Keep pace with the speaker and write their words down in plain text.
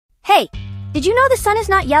Hey, did you know the sun is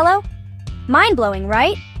not yellow? Mind-blowing,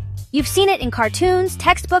 right? You've seen it in cartoons,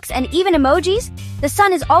 textbooks, and even emojis. The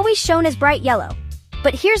sun is always shown as bright yellow.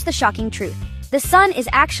 But here's the shocking truth. The sun is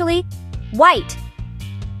actually white.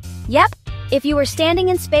 Yep, if you were standing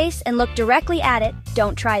in space and looked directly at it,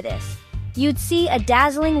 don't try this. You'd see a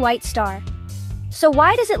dazzling white star. So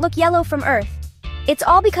why does it look yellow from Earth? It's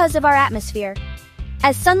all because of our atmosphere.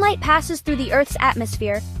 As sunlight passes through the Earth's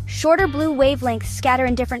atmosphere, shorter blue wavelengths scatter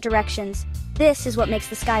in different directions. This is what makes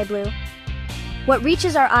the sky blue. What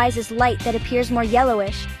reaches our eyes is light that appears more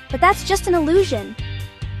yellowish, but that's just an illusion.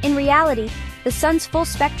 In reality, the sun's full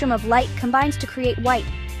spectrum of light combines to create white.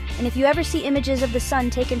 And if you ever see images of the sun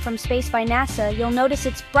taken from space by NASA, you'll notice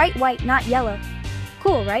it's bright white, not yellow.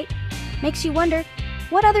 Cool, right? Makes you wonder,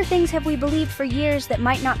 what other things have we believed for years that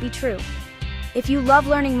might not be true? If you love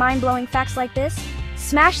learning mind-blowing facts like this,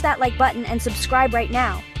 smash that like button and subscribe right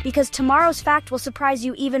now, because tomorrow's fact will surprise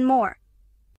you even more.